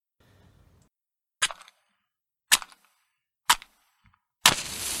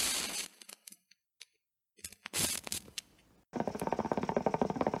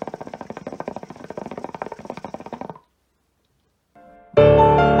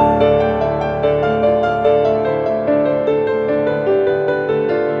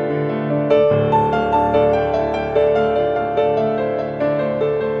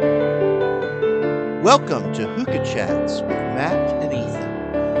Welcome to Hookah Chats with Matt and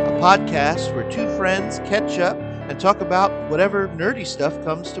Ethan, a podcast where two friends catch up and talk about whatever nerdy stuff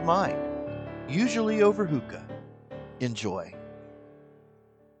comes to mind, usually over hookah. Enjoy.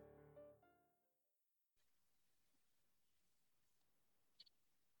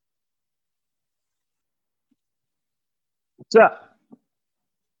 What's up?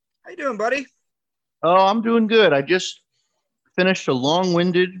 How you doing, buddy? Oh, I'm doing good. I just finished a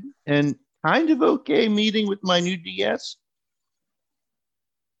long-winded and kind of okay meeting with my new DS.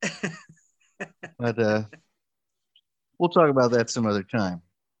 But we'll talk about that some other time,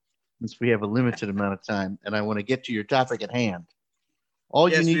 since we have a limited amount of time, and I want to get to your topic at hand. All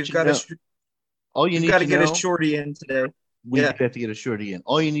yes, you need we've to got know. All you we've need got to to get know. a shorty in today. We Yeah. have to get a shorty in.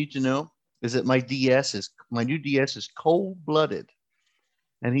 All you need to know is that my new DS is cold-blooded,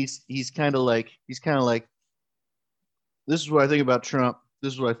 and he's kind of like this is what I think about Trump.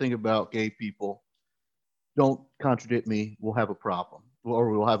 This is what I think about gay people. Don't contradict me. We'll have a problem,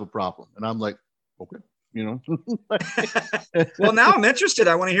 or we'll have a problem. And I'm like, okay, you know. Well, now I'm interested.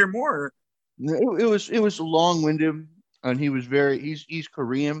 I want to hear more. It was long-winded, and he's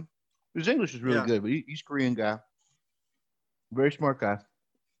Korean. His English is really Yeah. good, but he's Korean guy, very smart guy.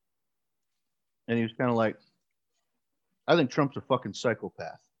 And he was kind of like, I think Trump's a fucking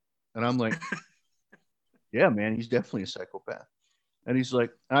psychopath. And I'm like, yeah, man, he's definitely a psychopath. And he's like,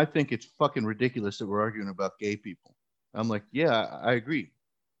 I think it's fucking ridiculous that we're arguing about gay people. I'm like, yeah, I agree.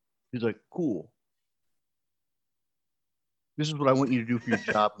 He's like, cool. This is what I want you to do for your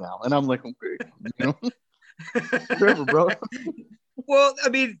job now. And I'm like, okay, you know, whatever, bro. Well, I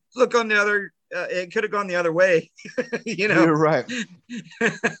mean, look on the other. It could have gone the other way. You know, You're right.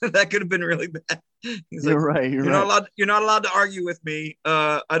 that could have been really bad. He's You're like, right. You're You're right. not allowed. You're not allowed to argue with me.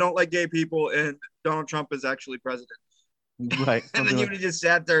 I don't like gay people, and Donald Trump is actually president. Right. And then you would have just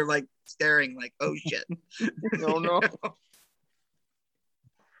sat there like staring, like, oh shit. No, no.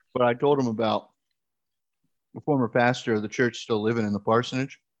 But I told him about the former pastor of the church still living in the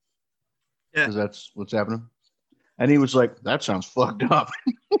parsonage. Yeah. Because that's what's happening. And he was like, that sounds fucked up.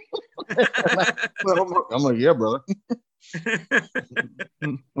 I'm like, yeah, brother.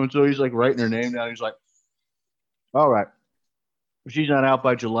 And so he's like writing her name down. He's like, all right. If she's not out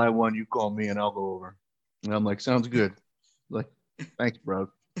by July 1, you call me and I'll go over. And I'm like, sounds good. Like, thanks, bro.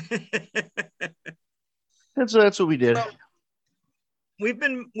 And so that's what we did. Well,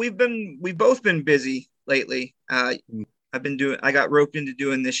 we've both been busy lately. I got roped into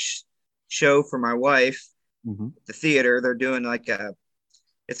doing this show for my wife, the theater. They're doing like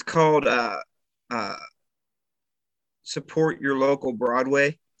it's called Support Your Local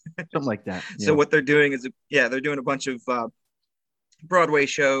Broadway. Something like that. Yeah. So what they're doing is, they're doing a bunch of Broadway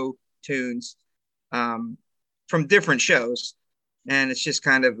show tunes from different shows. And it's just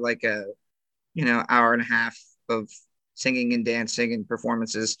kind of like a, hour and a half of singing and dancing and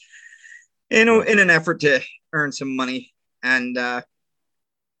performances in an effort to earn some money. And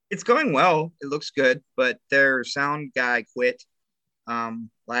it's going well. It looks good, but their sound guy quit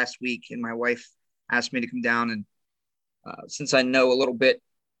last week, and my wife asked me to come down, and since I know a little bit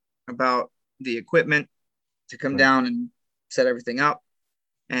about the equipment, to come down and set everything up.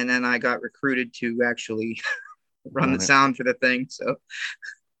 And then I got recruited to actually run the sound for the thing. So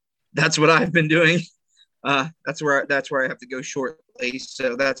that's what I've been doing. That's where I have to go shortly.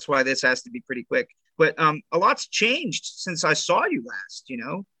 So that's why this has to be pretty quick. But a lot's changed since I saw you last,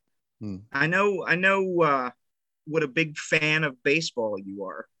 I know what a big fan of baseball you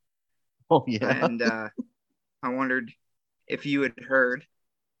are. Oh, yeah. And I wondered if you had heard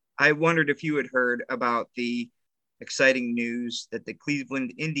about the exciting news that the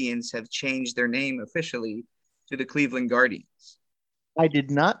Cleveland Indians have changed their name officially to the Cleveland Guardians. I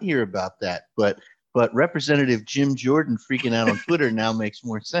did not hear about that, but Representative Jim Jordan freaking out on Twitter now makes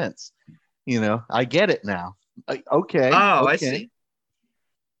more sense. I get it now. Okay. Oh, okay. I see.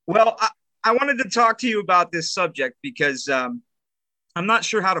 Well, I wanted to talk to you about this subject because I'm not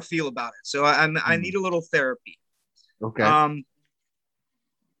sure how to feel about it. So I need a little therapy. Okay.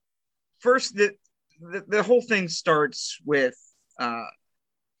 First, the whole thing starts with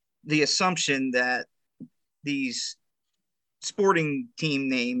the assumption that these sporting team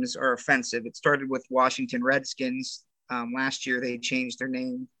names are offensive. It started with Washington Redskins. Last year, they changed their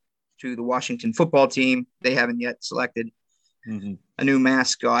name to the Washington football team. They haven't yet selected a new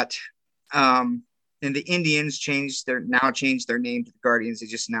mascot. And the Indians changed their name to the Guardians. They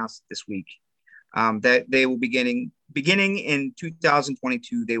just announced it this week that they will beginning in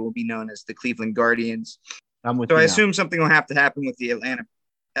 2022. They will be known as the Cleveland Guardians. So I assume something will have to happen with the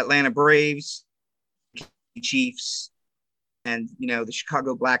Atlanta Braves, Chiefs, and the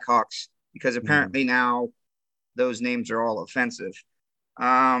Chicago Blackhawks because apparently now those names are all offensive.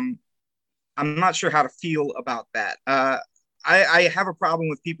 I'm not sure how to feel about that. I have a problem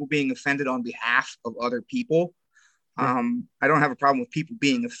with people being offended on behalf of other people. I don't have a problem with people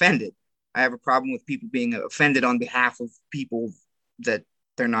being offended. I have a problem with people being offended on behalf of people that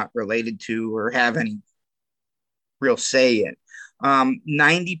they're not related to or have any real say in.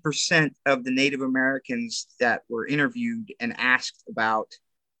 90% of the Native Americans that were interviewed and asked about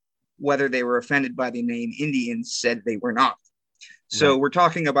whether they were offended by the name Indians said they were not. So we're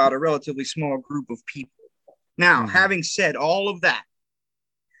talking about a relatively small group of people. Now, having said all of that,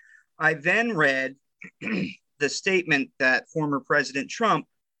 I then read the statement that former President Trump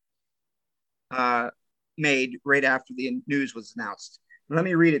made right after the news was announced. Let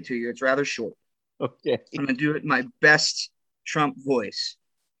me read it to you. It's rather short. Okay. I'm going to do it in my best Trump voice.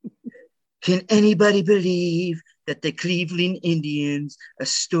 Can anybody believe that the Cleveland Indians, a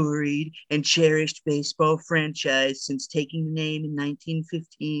storied and cherished baseball franchise since taking the name in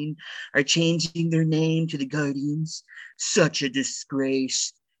 1915, are changing their name to the Guardians? Such a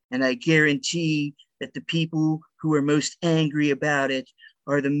disgrace. And I guarantee that the people who are most angry about it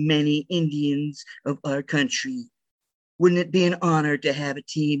are the many Indians of our country. Wouldn't it be an honor to have a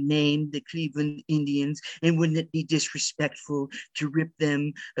team named the Cleveland Indians? And wouldn't it be disrespectful to rip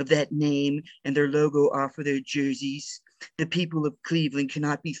them of that name and their logo off of their jerseys? The people of Cleveland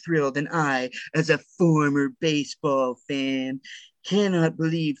cannot be thrilled, and I, as a former baseball fan, cannot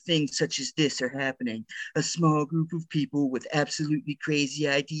believe things such as this are happening. A small group of people with absolutely crazy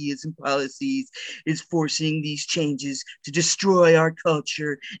ideas and policies is forcing these changes to destroy our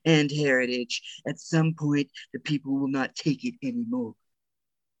culture and heritage. At some point, the people will not take it anymore.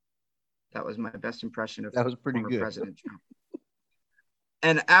 That was my best impression of That was pretty former good. President Trump.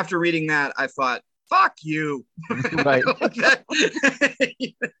 And after reading that, I thought, fuck you. Right.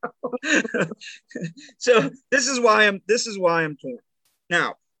 You know? So this is why I'm torn.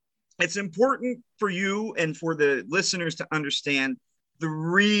 Now, it's important for you and for the listeners to understand the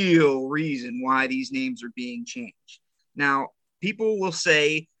real reason why these names are being changed. Now, people will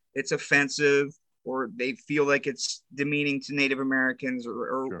say it's offensive or they feel like it's demeaning to Native Americans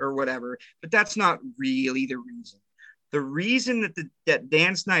or whatever, but that's not really the reason. The reason that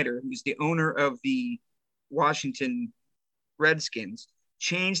Dan Snyder, who's the owner of the Washington Redskins,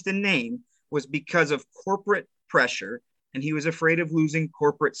 changed the name was because of corporate pressure, and he was afraid of losing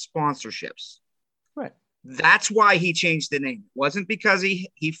corporate sponsorships. Right. That's why he changed the name. It wasn't because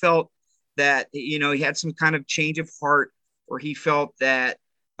he felt that, you know, he had some kind of change of heart, or he felt that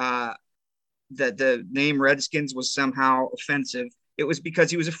that the name Redskins was somehow offensive. It was because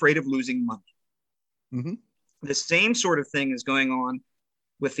he was afraid of losing money. Mm-hmm. The same sort of thing is going on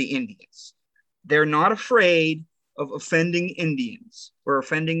with the Indians. They're not afraid of offending Indians or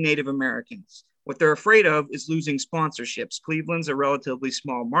offending Native Americans. What they're afraid of is losing sponsorships. Cleveland's a relatively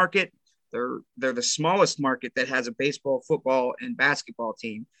small market. They're the smallest market that has a baseball, football, and basketball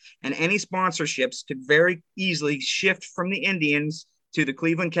team. And any sponsorships could very easily shift from the Indians to the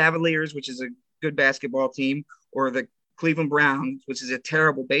Cleveland Cavaliers, which is a good basketball team, or the Cleveland Browns, which is a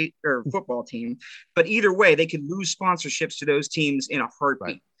terrible football team. But either way, they could lose sponsorships to those teams in a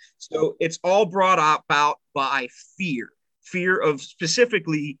heartbeat. Right. So it's all brought about by fear of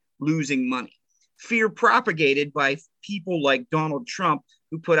specifically losing money, fear propagated by people like Donald Trump,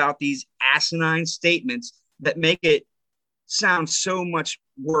 who put out these asinine statements that make it sound so much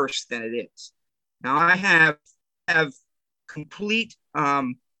worse than it is. Now, I have complete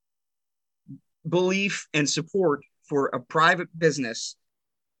belief and support for a private business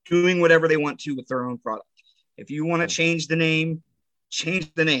doing whatever they want to with their own product. If you want to change the name,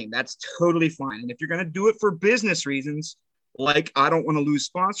 change the name. That's totally fine. And if you're going to do it for business reasons, like I don't want to lose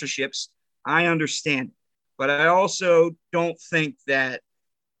sponsorships, I understand. But I also don't think that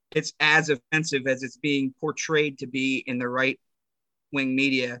it's as offensive as it's being portrayed to be in the right-wing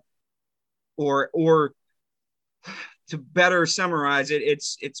media, or to better summarize it,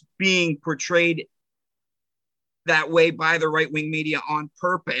 it's being portrayed that way by the right-wing media on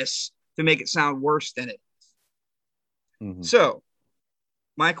purpose to make it sound worse than it is. Mm-hmm. So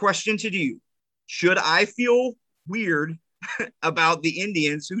my question to you, should I feel weird about the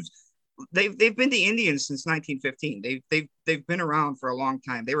Indians they've been the Indians since 1915. They've been around for a long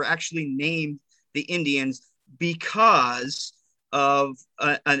time. They were actually named the Indians because of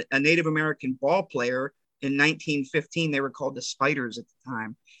a Native American ball player in 1915. They were called the Spiders at the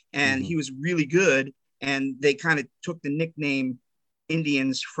time, and he was really good. And they kind of took the nickname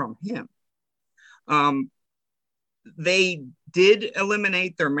Indians from him. They did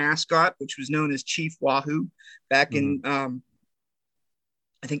eliminate their mascot, which was known as Chief Wahoo, back in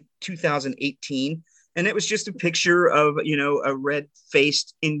I think 2018. And it was just a picture of, a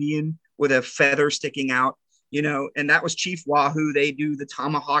red-faced Indian with a feather sticking out, and that was Chief Wahoo. They do the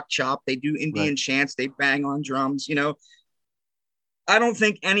tomahawk chop. They do Indian chants. They bang on drums. I don't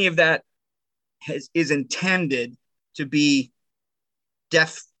think any of that is intended to be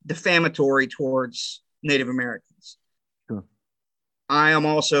defamatory towards Native Americans. Sure. I am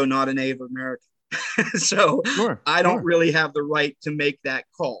also not a Native American. So I don't really have the right to make that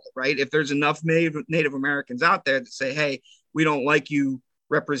call, right? If there's enough Native Americans out there that say, hey, we don't like you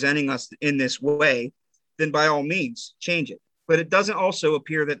representing us in this way, then by all means change it. But it doesn't also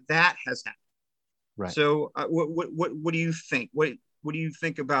appear that has happened. Right. So what do you think? What do you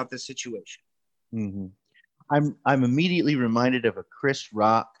think about this situation? Mm-hmm. I'm immediately reminded of a Chris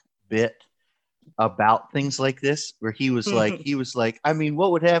Rock bit about things like this, where he was like, I mean,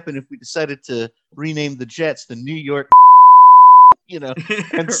 what would happen if we decided to rename the Jets the New York,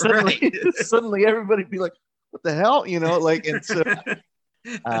 and suddenly everybody'd be like, what the hell, and so,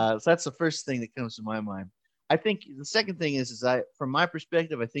 so that's the first thing that comes to my mind. I think the second thing is from my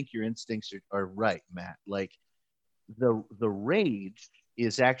perspective, I think your instincts are right, Matt. Like the rage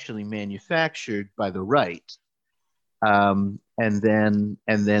is actually manufactured by the right. And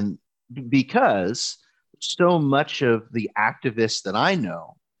then because so much of the activists that I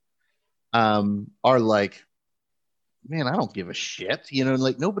know are like, man, I don't give a shit.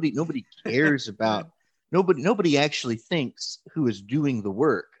 Like nobody cares about nobody actually thinks who is doing the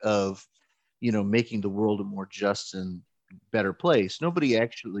work of, making the world a more just and better place. Nobody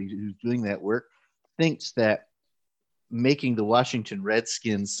actually who's doing that work thinks that making the Washington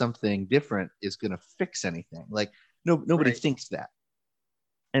Redskins something different is going to fix anything. Like nobody thinks that.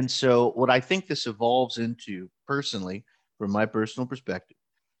 And so what I think this evolves into, personally, from my personal perspective,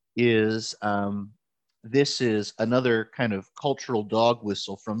 is this is another kind of cultural dog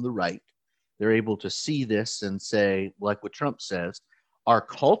whistle from the right. They're able to see this and say, like what Trump says, our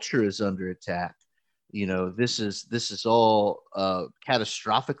culture is under attack. This is all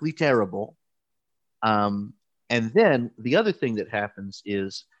catastrophically terrible. And then the other thing that happens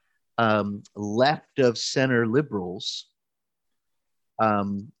is left of center liberals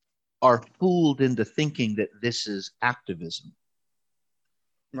are fooled into thinking that this is activism,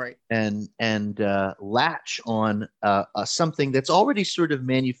 right? And latch on something that's already sort of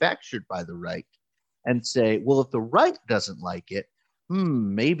manufactured by the right, and say, well, if the right doesn't like it,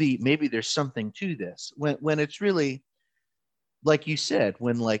 maybe there's something to this. When it's really, like you said,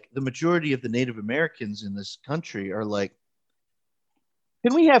 when like the majority of the Native Americans in this country are like,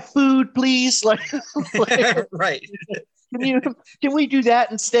 can we have food, please? Like right. Can we do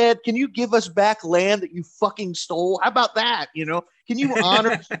that instead? Can you give us back land that you fucking stole? How about that? Can you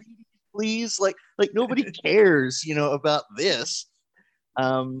honor please? Like nobody cares, about this.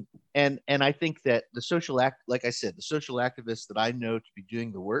 And I think that the social activists that I know to be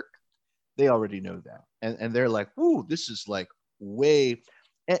doing the work, they already know that. And they're like, ooh, this is like way,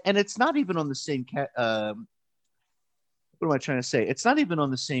 and it's not even on the same what am I trying to say? It's not even on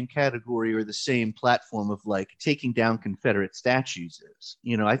the same category or the same platform of like taking down Confederate statues is.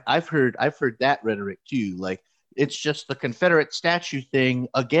 I've heard that rhetoric too. Like it's just the Confederate statue thing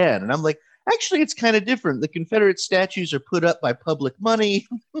again, and I'm like, actually, it's kind of different. The Confederate statues are put up by public money,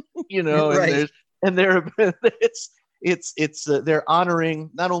 right. and they're they're honoring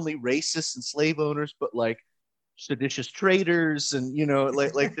not only racists and slave owners, but like seditious traitors, and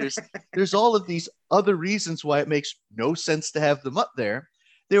like there's all of these other reasons why it makes no sense to have them up there.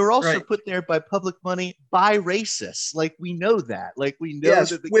 They were also put there by public money by racists. Like we know that. Like we know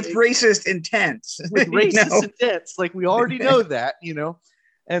that with racist intents. With racist intents. Like we already know that.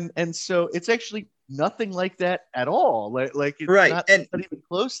 And so it's actually nothing like that at all. Like it's not even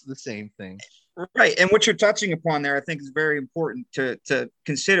close to the same thing. Right. And what you're touching upon there, I think, is very important to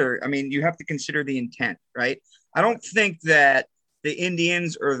consider. I mean, you have to consider the intent, right? I don't think that the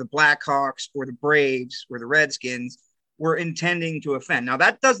Indians or the Blackhawks or the Braves or the Redskins were intending to offend. Now,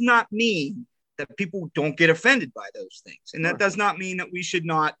 that does not mean that people don't get offended by those things. And that does not mean that we should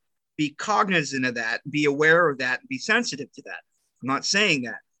not be cognizant of that, be aware of that, and be sensitive to that. I'm not saying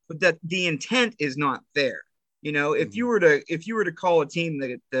that, but that the intent is not there. If you were to call a team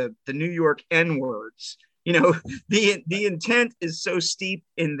the New York N-words, the intent is so steep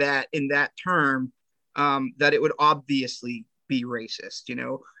in that term that it would obviously be racist.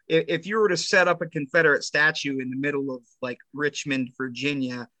 If you were to set up a Confederate statue in the middle of like Richmond,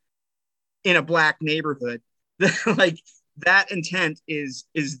 Virginia, in a black neighborhood, like that intent is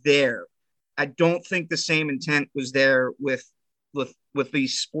there. I don't think the same intent was there with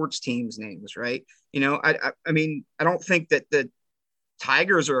these sports teams' names, right? I mean, I don't think that the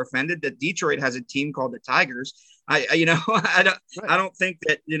Tigers are offended that Detroit has a team called the Tigers. I don't think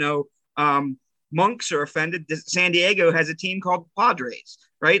that, Monks are offended that San Diego has a team called the Padres,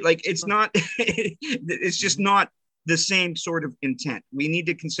 right? Like it's not, it's just not the same sort of intent. We need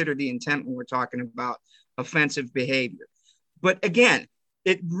to consider the intent when we're talking about offensive behavior. But again,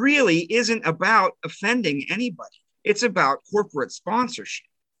 it really isn't about offending anybody. It's about corporate sponsorship.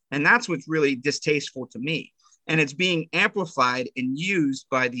 And that's what's really distasteful to me. And it's being amplified and used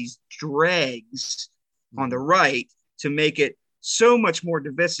by these dregs on the right to make it so much more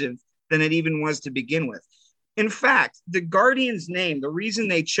divisive than it even was to begin with. In fact, the Guardians name, the reason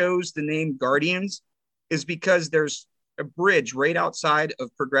they chose the name Guardians is because there's a bridge right outside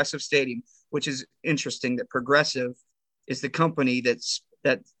of Progressive Stadium, which is interesting that Progressive is the company that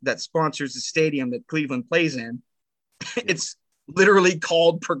sponsors the stadium that Cleveland plays in. Yeah. It's literally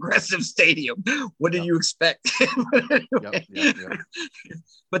called Progressive Stadium. What did you expect?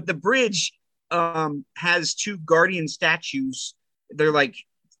 But the bridge has two Guardian statues. They're like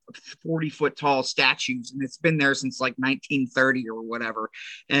 40-foot tall statues, and it's been there since like 1930 or whatever.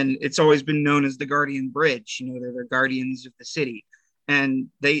 And it's always been known as the Guardian Bridge. They're the guardians of the city. And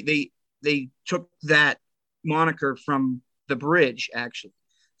they took that moniker from the bridge, actually.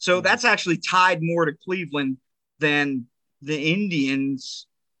 So that's actually tied more to Cleveland than the Indians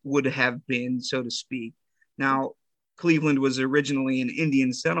would have been, so to speak. Now, Cleveland was originally an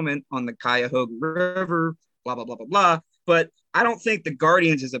Indian settlement on the Cuyahoga River, blah, blah, blah, blah, blah. But I don't think the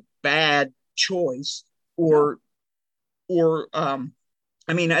Guardians is a bad choice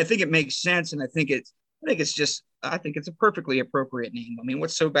I think it makes sense. And I think it's a perfectly appropriate name. I mean,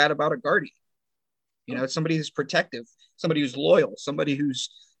 what's so bad about a Guardian? It's somebody who's protective, somebody who's loyal, somebody who's,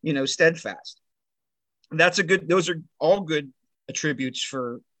 steadfast. Those are all good attributes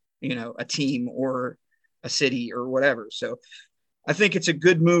for, a team or a city or whatever. So I think it's a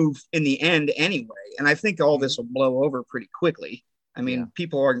good move in the end anyway. And I think all this will blow over pretty quickly. I mean,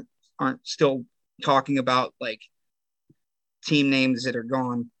 people aren't still talking about like team names that are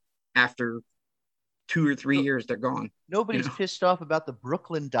gone after 2 or 3 years. They're gone. Nobody's pissed off about the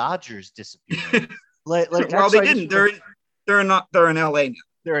Brooklyn Dodgers disappearing. like well, they didn't. They're in LA now.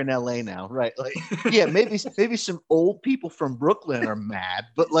 They're in LA now, right? Like, yeah, maybe some old people from Brooklyn are mad,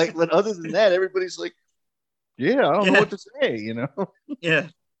 but other than that, everybody's like, yeah, I don't know what to say, Yeah,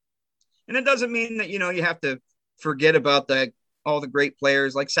 and it doesn't mean that you have to forget about all the great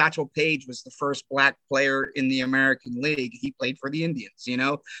players. Like Satchel Paige was the first Black player in the American League. He played for the Indians.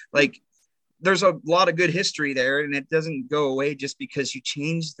 Like there's a lot of good history there, and it doesn't go away just because you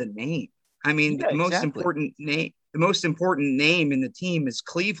change the name. I mean, the most important name in the team is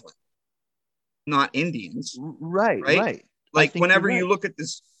Cleveland, not Indians. Right. Like whenever you look at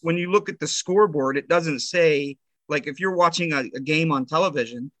this, when you look at the scoreboard, it doesn't say, like if you're watching a game on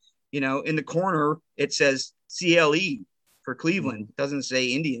television, in the corner, it says CLE for Cleveland. It doesn't say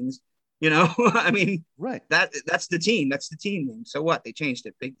Indians, I mean, right. That's the team. That's the team name. So what? They changed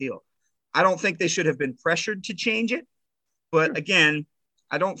it. Big deal. I don't think they should have been pressured to change it. But again,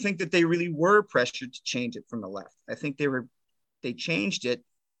 I don't think that they really were pressured to change it from the left. I think they changed it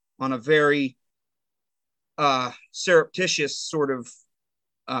on a very surreptitious sort of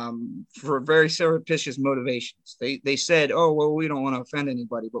for very surreptitious motivations. They said, oh, well, we don't want to offend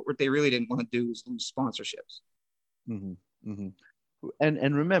anybody, but what they really didn't want to do is lose sponsorships. Mm-hmm. Mm-hmm.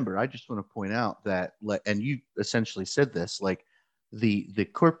 And remember, I just want to point out that, and you essentially said this, like the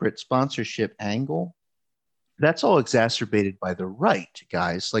corporate sponsorship angle, that's all exacerbated by the right,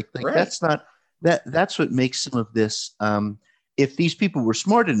 guys. Like right. That's what makes some of this. If these people were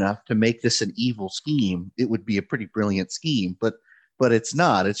smart enough to make this an evil scheme, it would be a pretty brilliant scheme. But it's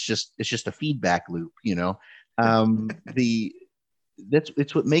not. It's just a feedback loop. It's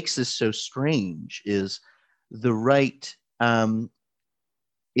what makes this so strange is the right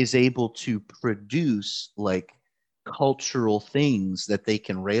is able to produce like cultural things that they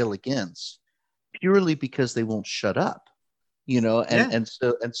can rail against purely because they won't shut up, and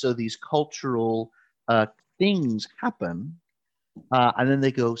so these cultural things happen, and then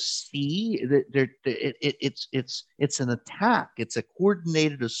they go, see, it's an attack, it's a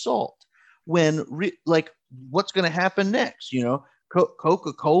coordinated assault. When what's going to happen next?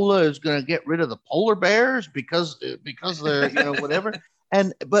 Coca-Cola is going to get rid of the polar bears because they're whatever.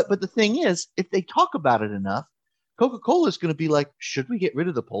 And but the thing is, if they talk about it enough, Coca-Cola is going to be like, should we get rid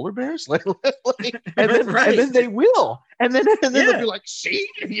of the polar bears? And then they will, and then they'll be like, see,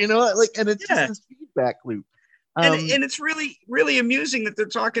 and it's just this feedback loop. And it's really, really amusing that they're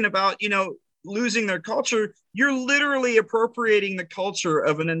talking about, losing their culture. You're literally appropriating the culture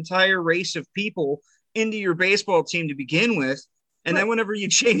of an entire race of people into your baseball team to begin with. And then whenever you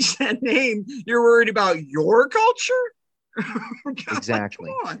change that name, you're worried about your culture. Exactly.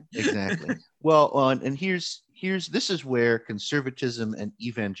 Come on. Exactly. Well, and here's this is where conservatism and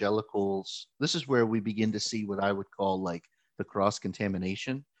evangelicals, this is where we begin to see what I would call like the cross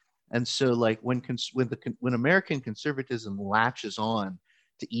contamination. And so like when American conservatism latches on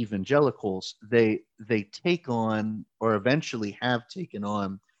to evangelicals, they take on, or eventually have taken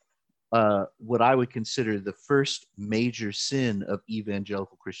on, what I would consider the first major sin of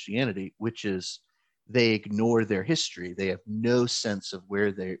evangelical Christianity, which is they ignore their history. They have no sense of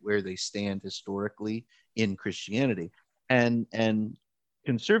where they stand historically in Christianity, and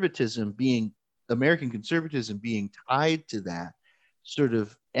conservatism being American conservatism being tied to that sort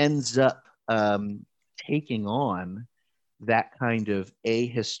of ends up taking on that kind of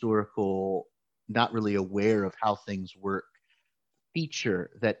ahistorical, not really aware of how things work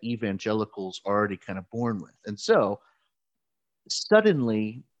feature that evangelicals are already kind of born with. And so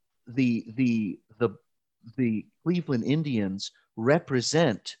suddenly the Cleveland Indians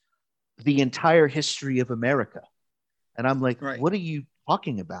represent the entire history of America. And I'm like, Right. what are you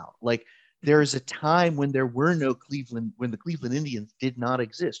talking about? Like, there is a time when there were no when the Cleveland Indians did not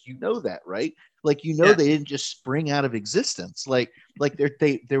exist. You know that, right? Like, you know, Yes. they didn't just spring out of existence. Like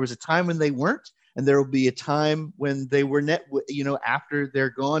there was a time when they weren't, and there will be a time when they were after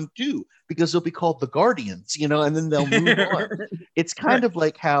they're gone too, because they'll be called the Guardians, and then they'll move on. It's kind of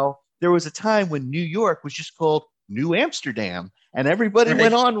like how there was a time when New York was just called New Amsterdam, and everybody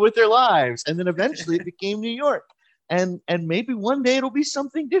went on with their lives, and then eventually it became New York. And maybe one day it'll be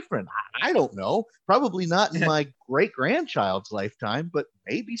something different. I don't know. Probably not in my great grandchild's lifetime, but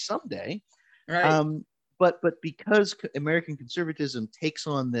maybe someday. Right. But because American conservatism takes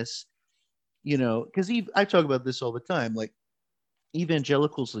on this, because I talk about this all the time. Like,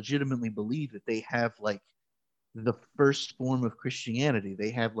 evangelicals legitimately believe that they have like the first form of Christianity.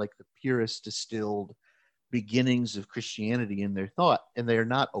 They have like the purest distilled beginnings of Christianity in their thought, and they are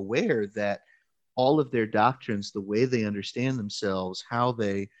not aware that all of their doctrines, the way they understand themselves,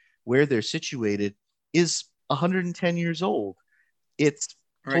 where they're situated, is 110 years old. It's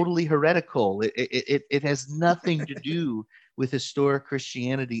totally heretical. It has nothing to do with historic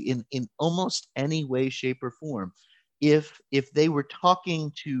Christianity in almost any way, shape, or form. If they were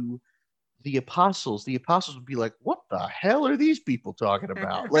talking to the apostles would be like, what the hell are these people talking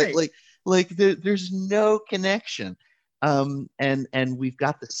about? There's no connection. And we've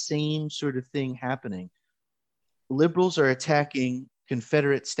got the same sort of thing happening. Liberals are attacking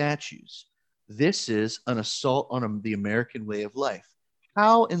Confederate statues. This is an assault on the American way of life.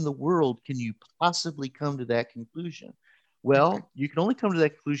 How in the world can you possibly come to that conclusion? Well, you can only come to that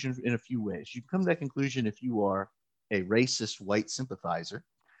conclusion in a few ways. You come to that conclusion if you are a racist white sympathizer.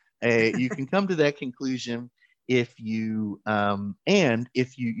 You can come to that conclusion if you you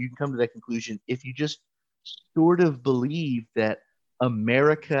can come to that conclusion if you just sort of believe that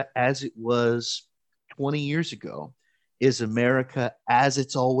America as it was 20 years ago is America as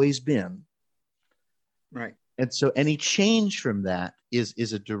it's always been. Right. And so any change from that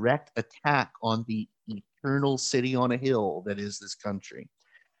is a direct attack on the eternal city on a hill that is this country.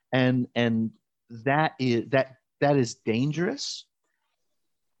 And that is dangerous,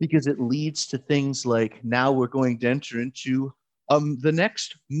 because it leads to things like, now we're going to enter into the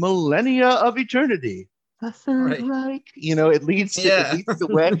next millennia of eternity. The Third Reich. It leads to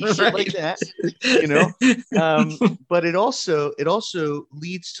wacky shit like that. But it also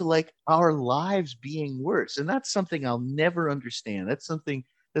leads to like our lives being worse, and that's something I'll never understand. That's something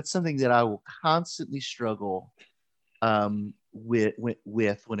that I will constantly struggle with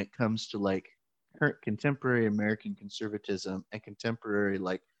when it comes to like contemporary American conservatism and contemporary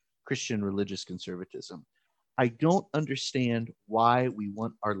like Christian religious conservatism. I don't understand why we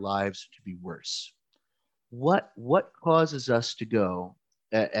want our lives to be worse. What causes us to go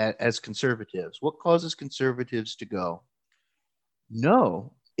as conservatives? What causes conservatives to go?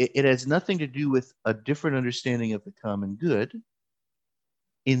 No, it has nothing to do with a different understanding of the common good.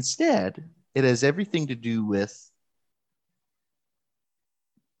 Instead, it has everything to do with,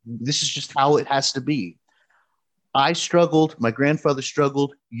 this is just how it has to be. I struggled. My grandfather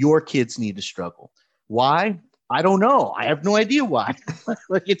struggled. Your kids need to struggle. Why? I don't know. I have no idea why.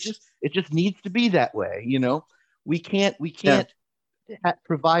 Like it just needs to be that way. We can't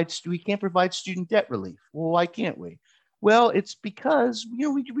provide student debt relief. Well, why can't we? Well, it's because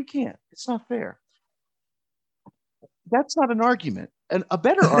we can't. It's not fair. That's not an argument. And a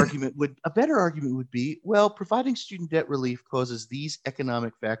better argument would be, well, providing student debt relief causes these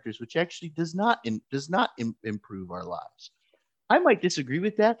economic factors, which actually does not improve our lives. I might disagree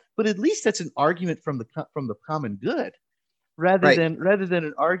with that, but at least that's an argument from the common good, rather Right. than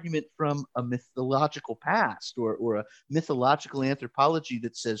an argument from a mythological past or a mythological anthropology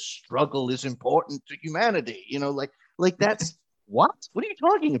that says struggle is important to humanity. Like that's what are you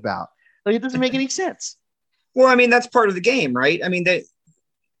talking about? Like it doesn't make any sense. Well, I mean, that's part of the game, right? I mean,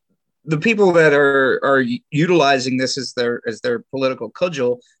 the people that are utilizing this as their political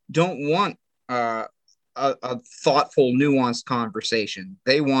cudgel don't want a thoughtful, nuanced conversation.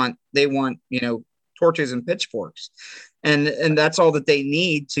 They want torches and pitchforks, and that's all that they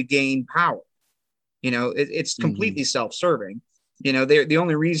need to gain power. It's completely self-serving. They're the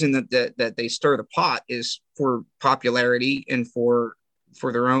only reason that they stir the pot is for popularity and for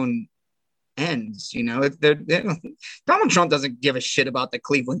their own ends. Donald Trump doesn't give a shit about the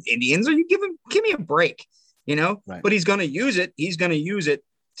Cleveland Indians. Are you give me a break? Right. But he's going to use it. He's going to use it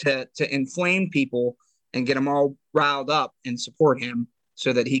to inflame people and get them all riled up and support him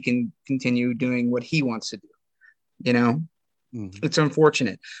so that he can continue doing what he wants to do. It's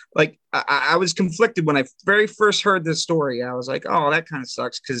unfortunate. Like I was conflicted when I very first heard this story. I was like, oh, that kind of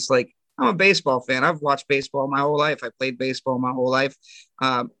sucks. Cause like, I'm a baseball fan. I've watched baseball my whole life. I played baseball my whole life.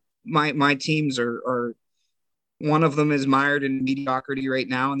 My teams are one of them is mired in mediocrity right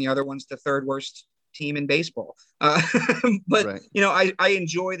now, and the other one's the third worst team in baseball. But right. I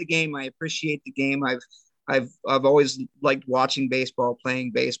enjoy the game. I appreciate the game. I've always liked watching baseball,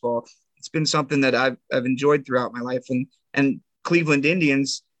 playing baseball. It's been something that I've enjoyed throughout my life. And Cleveland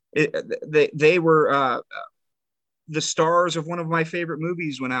Indians, they were the stars of one of my favorite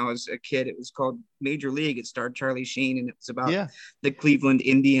movies when I was a kid. It was called Major League. It starred Charlie Sheen, and it was about the Cleveland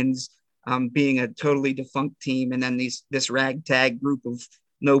Indians being a totally defunct team. And then this ragtag group of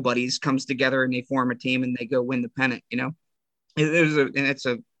nobodies comes together and they form a team and they go win the pennant, and it's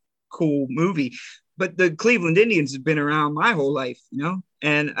a cool movie. But the Cleveland Indians have been around my whole life,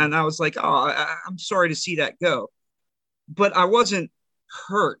 and I was like, oh, I'm sorry to see that go. But I wasn't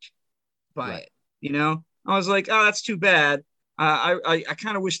hurt by it, I was like, oh, that's too bad. I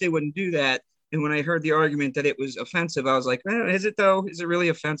kind of wish they wouldn't do that. And when I heard the argument that it was offensive, I was like, is it though? Is it really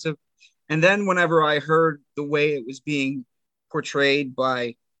offensive? And then whenever I heard the way it was being portrayed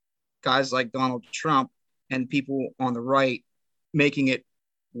by guys like Donald Trump and people on the right making it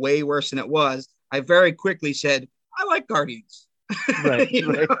way worse than it was, I very quickly said, I like Guardians. Right,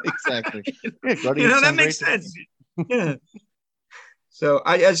 right, exactly. Yeah, Guardians that makes sense. Yeah. So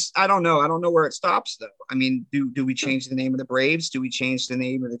I don't know. I don't know where it stops though. I mean, do we change the name of the Braves? Do we change the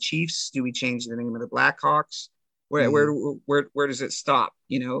name of the Chiefs? Do we change the name of the Blackhawks? Where does it stop?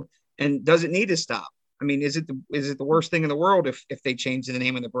 And does it need to stop? I mean, is it the worst thing in the world if they change the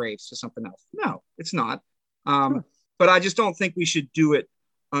name of the Braves to something else? No, it's not. But I just don't think we should do it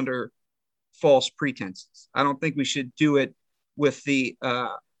under false pretenses. I don't think we should do it with the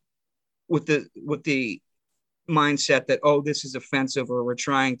mindset that, oh, this is offensive, or we're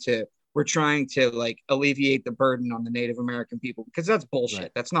trying to like alleviate the burden on the Native American people, because that's bullshit.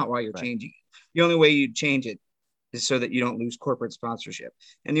 Right. That's not why you're changing it. The only way you change it is so that you don't lose corporate sponsorship.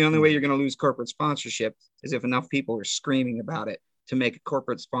 And the only way you're going to lose corporate sponsorship is if enough people are screaming about it to make a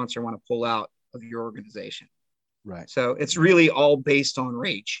corporate sponsor want to pull out of your organization. Right. So it's really all based on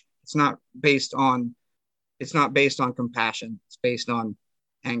rage. It's not based on compassion. It's based on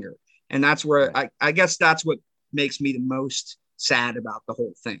anger. And that's where I guess that's what makes me the most sad about the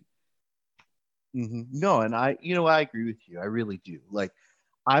whole thing. No, and I agree with you. I really do. Like,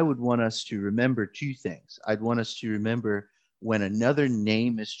 I would want us to remember two things. I'd want us to remember when another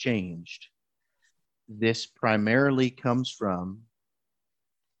name is changed, this primarily comes from,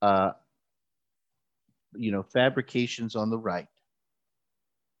 fabrications on the right.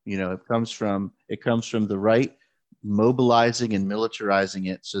 It comes from the right mobilizing and militarizing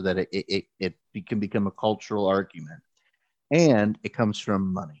it so that it can become a cultural argument, and it comes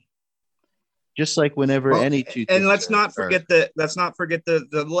from money. Just like whenever any two things. And let's not forget the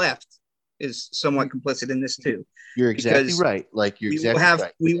left is somewhat complicit in this too. You're exactly right.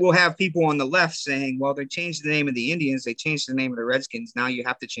 We will have people on the left saying, well, they changed the name of the Indians, they changed the name of the Redskins. Now you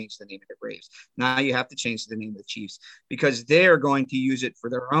have to change the name of the Braves. Now you have to change the name of the Chiefs, because they're going to use it for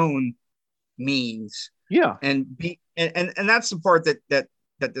their own means. Yeah. And that's the part that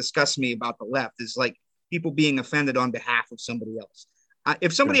disgusts me about the left, is like people being offended on behalf of somebody else.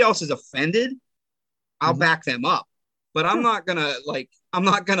 If somebody else is offended, I'll back them up, but I'm not gonna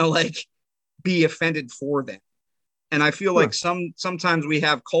be offended for them. And I feel like sometimes we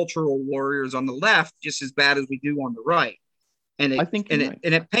have cultural warriors on the left just as bad as we do on the right. And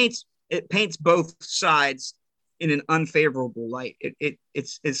it paints both sides in an unfavorable light.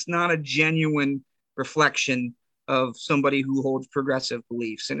 It's not a genuine reflection of somebody who holds progressive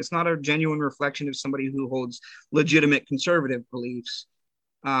beliefs, and it's not a genuine reflection of somebody who holds legitimate conservative beliefs.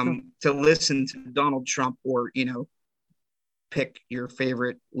 To listen to Donald Trump, or pick your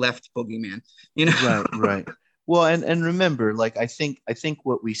favorite left boogeyman. Right. Well, and remember, like I think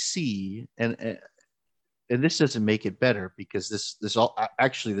what we see, and this doesn't make it better, because this all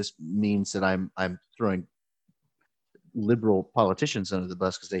actually this means that I'm throwing liberal politicians under the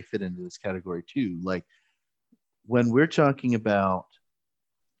bus, because they fit into this category too. Like, when we're talking about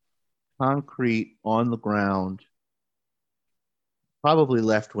concrete, on the ground, probably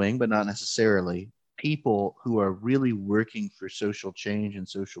left wing, but not necessarily, people who are really working for social change and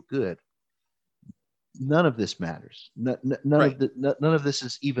social good, none of this matters. None of this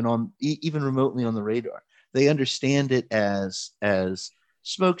is even remotely on the radar. They understand it as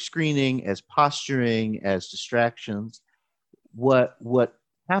smoke screening, as posturing, as distractions. What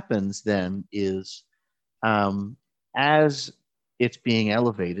happens then is, as it's being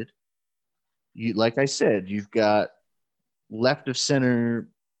elevated, like I said, you've got left of center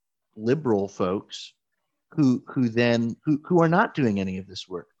liberal folks who are not doing any of this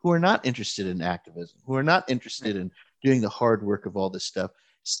work, who are not interested in activism, who are not interested in doing the hard work of all this stuff,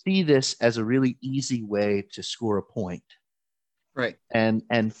 see this as a really easy way to score a point. Right.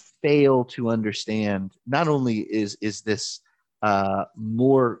 And fail to understand, not only is this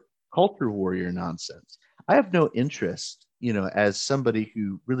more culture warrior nonsense. I have no interest, as somebody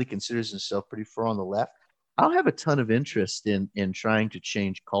who really considers himself pretty far on the left, I don't have a ton of interest in trying to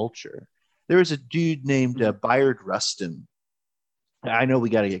change culture. There was a dude named Bayard Rustin. I know we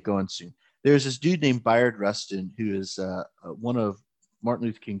got to get going soon. There's this dude named Bayard Rustin who is one of Martin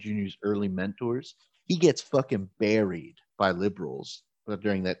Luther King Jr.'s early mentors. He gets fucking buried by liberals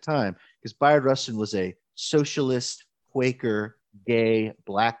during that time, because Bayard Rustin was a socialist, Quaker, gay,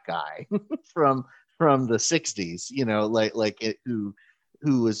 black guy from the 60s,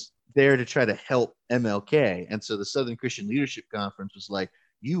 who was there to try to help MLK. And so the Southern Christian Leadership Conference was like,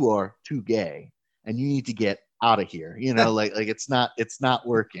 you are too gay and you need to get out of here. Like it's not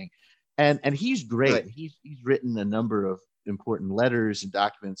working. And he's great. Right. He's written a number of important letters and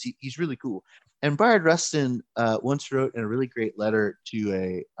documents. He's really cool. And Bayard Rustin once wrote in a really great letter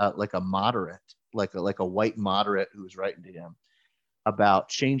to a moderate, like a white moderate who was writing to him about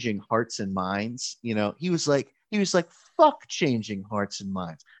changing hearts and minds. He was like, fuck changing hearts and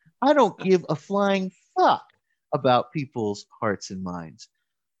minds. I don't give a flying fuck about people's hearts and minds.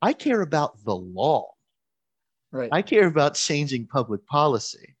 I care about the law. Right. I care about changing public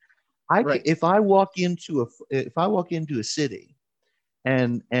policy. If I walk into a city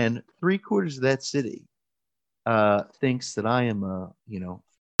and 3/4 of that city thinks that I am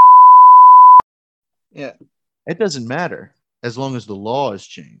yeah, it doesn't matter as long as the law is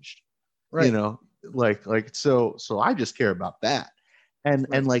changed. Right. So I just care about that.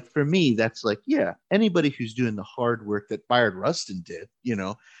 And like, for me, that's like, yeah, anybody who's doing the hard work that Bayard Rustin did,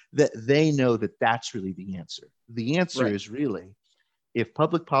 that they know that that's really the answer. The answer is really, if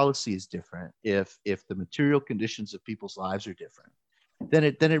public policy is different, if the material conditions of people's lives are different, then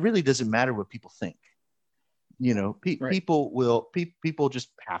it really doesn't matter what people think. People just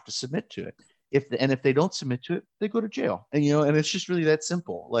have to submit to it. If they don't submit to it, they go to jail. And it's just really that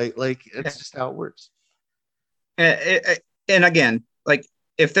simple. Like it's just how it works. And again, like,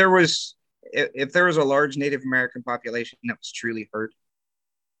 if there was a large Native American population that was truly hurt,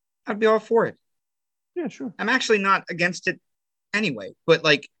 I'd be all for it. Yeah, sure. I'm actually not against it anyway, but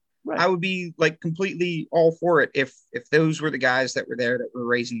I would be like completely all for it if those were the guys that were there that were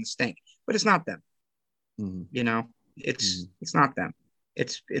raising the stink. But it's not them. Mm-hmm. It's not them.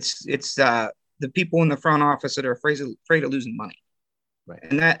 It's the people in the front office that are afraid of losing money. Right.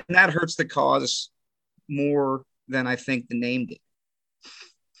 And that hurts the cause more than I think the name did.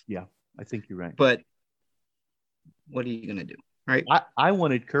 Yeah, I think you're right. But what are you gonna do, right? I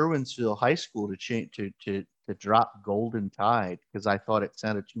wanted Curwensville High School to change to drop Golden Tide, because I thought it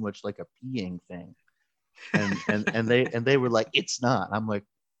sounded too much like a peeing thing, and they were like, it's not. I'm like,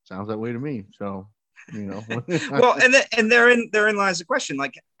 sounds that way to me. So Well, and therein lies the question.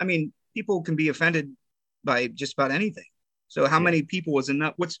 Like, I mean, people can be offended by just about anything. So how many people was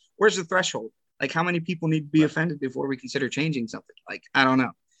enough? Where's the threshold? Like, how many people need to be offended before we consider changing something? Like, I don't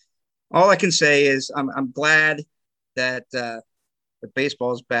know. All I can say is I'm glad that the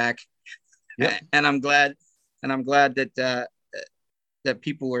baseball is back, and I'm glad that that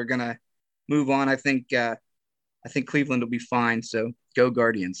people are gonna move on. I think Cleveland will be fine. So go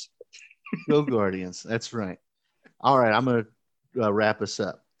Guardians. Go Guardians. That's right. All right, I'm gonna wrap us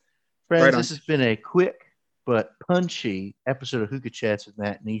up, friends. This has been a quick but punchy episode of Hookah Chats with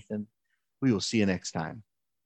Matt and Ethan. We will see you next time.